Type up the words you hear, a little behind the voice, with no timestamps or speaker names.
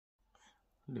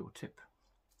little tip,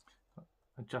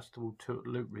 adjustable tilt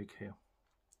loop rig here.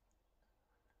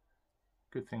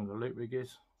 Good thing with the loop rig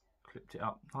is clipped it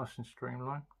up nice and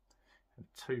streamlined. Have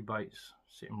two baits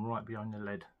sitting right behind the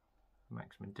lead,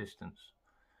 maximum distance.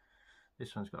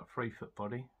 This one's got a 3-foot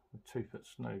body with 2-foot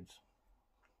snoods.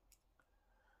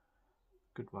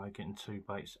 Good way of getting two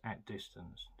baits at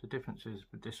distance. The difference is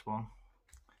with this one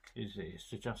is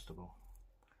it's adjustable.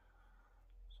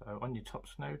 So on your top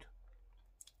snood,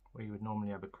 where you would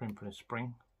normally have a crimp and a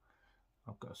spring,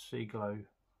 I've got a Sea-Glo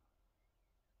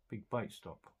big bait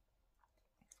stop,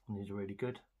 and these are really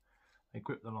good. They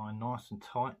grip the line nice and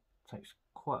tight, takes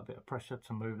quite a bit of pressure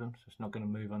to move them, so it's not going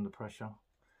to move under pressure.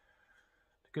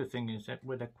 The good thing is that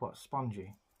where they're quite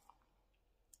spongy,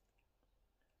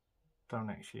 don't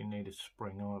actually need a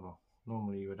spring either.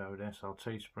 Normally you would have an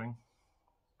SRT spring,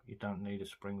 but you don't need a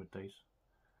spring with these.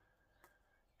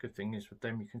 Good thing is with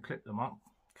them you can clip them up,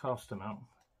 cast them out.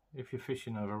 If you're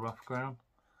fishing over rough ground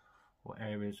or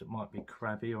areas that might be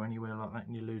crabby or anywhere like that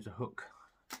and you lose a hook,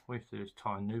 what you have to do is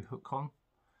tie a new hook on.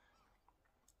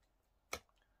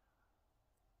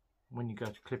 When you go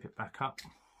to clip it back up,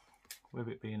 with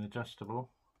it being adjustable,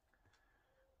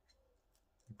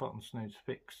 the bottom snood's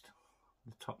fixed,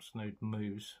 the top snood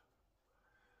moves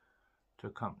to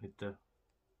accompany the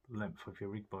length of your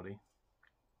rig body.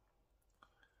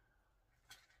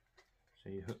 So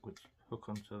your hook would hook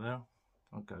onto there,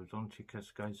 that goes onto your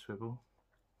cascade swivel.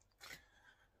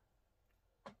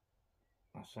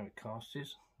 That's how it casts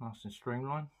is, nice and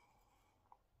streamlined.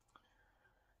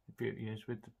 The beauty is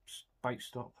with the bait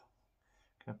stop,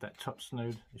 you can have that top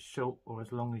snood as short or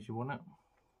as long as you want it,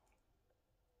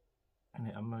 and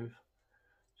it'll move.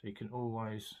 So you can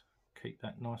always keep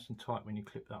that nice and tight when you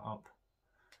clip that up,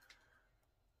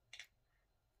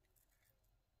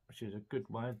 which is a good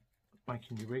way of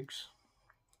making your rigs.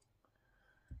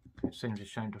 It seems a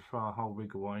shame to throw a whole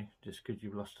rig away just because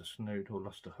you've lost a snood or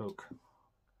lost a hook.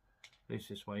 At least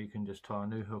this way you can just tie a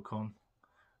new hook on,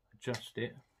 adjust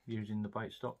it using the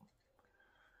bait stop,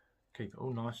 keep it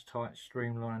all nice, tight,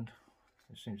 streamlined.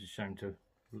 It seems a shame to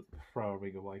throw a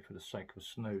rig away for the sake of a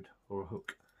snood or a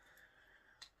hook.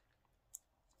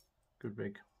 Good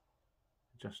rig,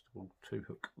 adjustable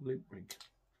 2-hook loop rig.